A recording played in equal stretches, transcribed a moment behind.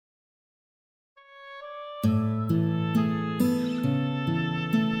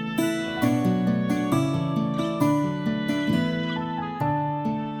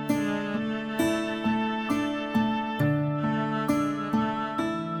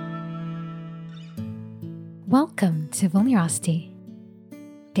Welcome to Vulnerosity,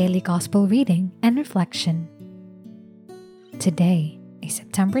 Daily Gospel Reading and Reflection. Today is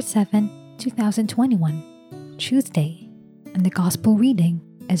September 7, 2021, Tuesday, and the Gospel reading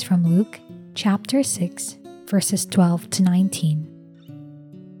is from Luke chapter 6, verses 12 to 19.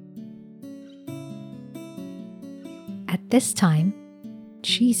 At this time,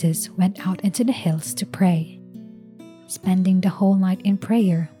 Jesus went out into the hills to pray, spending the whole night in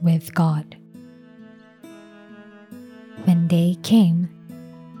prayer with God. When day came,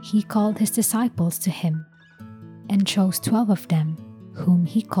 he called his disciples to him and chose 12 of them, whom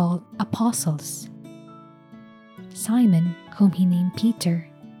he called apostles: Simon, whom he named Peter,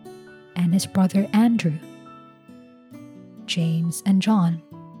 and his brother Andrew, James and John,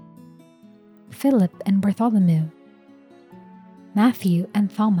 Philip and Bartholomew, Matthew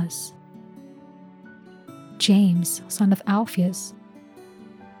and Thomas, James, son of Alphaeus,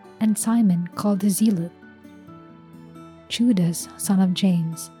 and Simon called the Zealot, Judas, son of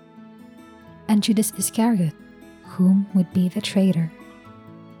James, and Judas Iscariot, whom would be the traitor.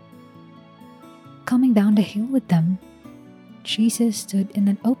 Coming down the hill with them, Jesus stood in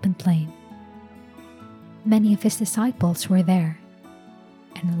an open plain. Many of his disciples were there,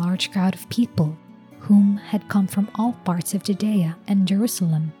 and a large crowd of people whom had come from all parts of Judea and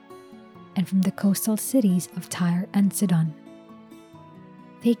Jerusalem, and from the coastal cities of Tyre and Sidon.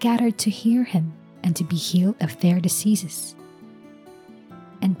 They gathered to hear him and to be healed of their diseases.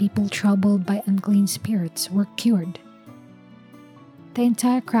 And people troubled by unclean spirits were cured. The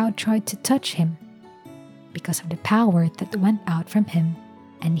entire crowd tried to touch him because of the power that went out from him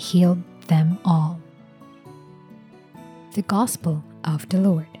and healed them all. The Gospel of the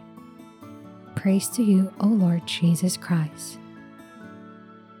Lord. Praise to you, O Lord Jesus Christ.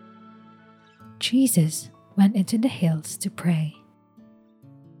 Jesus went into the hills to pray.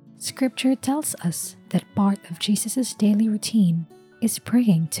 Scripture tells us that part of Jesus' daily routine is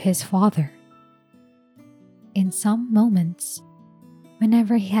praying to his Father. In some moments,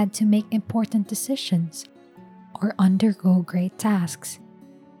 whenever he had to make important decisions or undergo great tasks,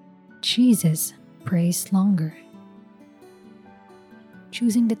 Jesus prays longer.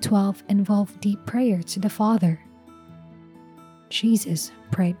 Choosing the 12 involved deep prayer to the Father. Jesus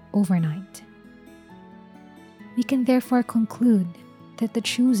prayed overnight. We can therefore conclude that the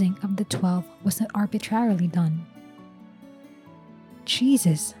choosing of the 12 was not arbitrarily done.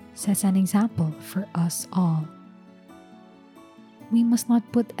 Jesus sets an example for us all. We must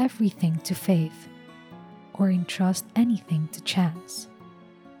not put everything to faith or entrust anything to chance.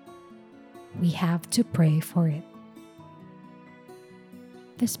 We have to pray for it.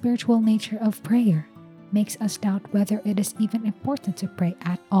 The spiritual nature of prayer makes us doubt whether it is even important to pray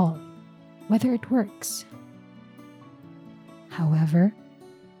at all, whether it works. However,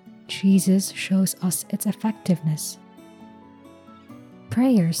 Jesus shows us its effectiveness.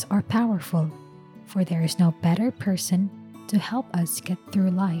 Prayers are powerful, for there is no better person to help us get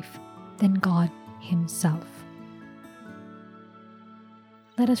through life than God Himself.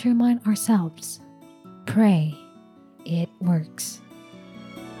 Let us remind ourselves, pray, it works.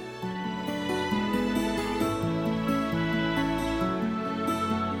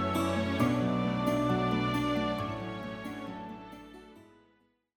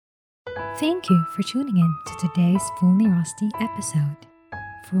 Thank you for tuning in to today's Vulnerosity episode.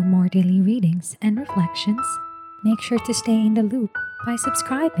 For more daily readings and reflections, make sure to stay in the loop by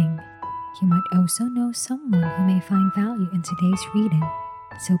subscribing. You might also know someone who may find value in today's reading,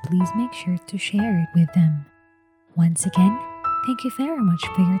 so please make sure to share it with them. Once again, thank you very much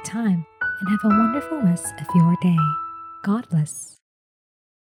for your time and have a wonderful rest of your day. God bless.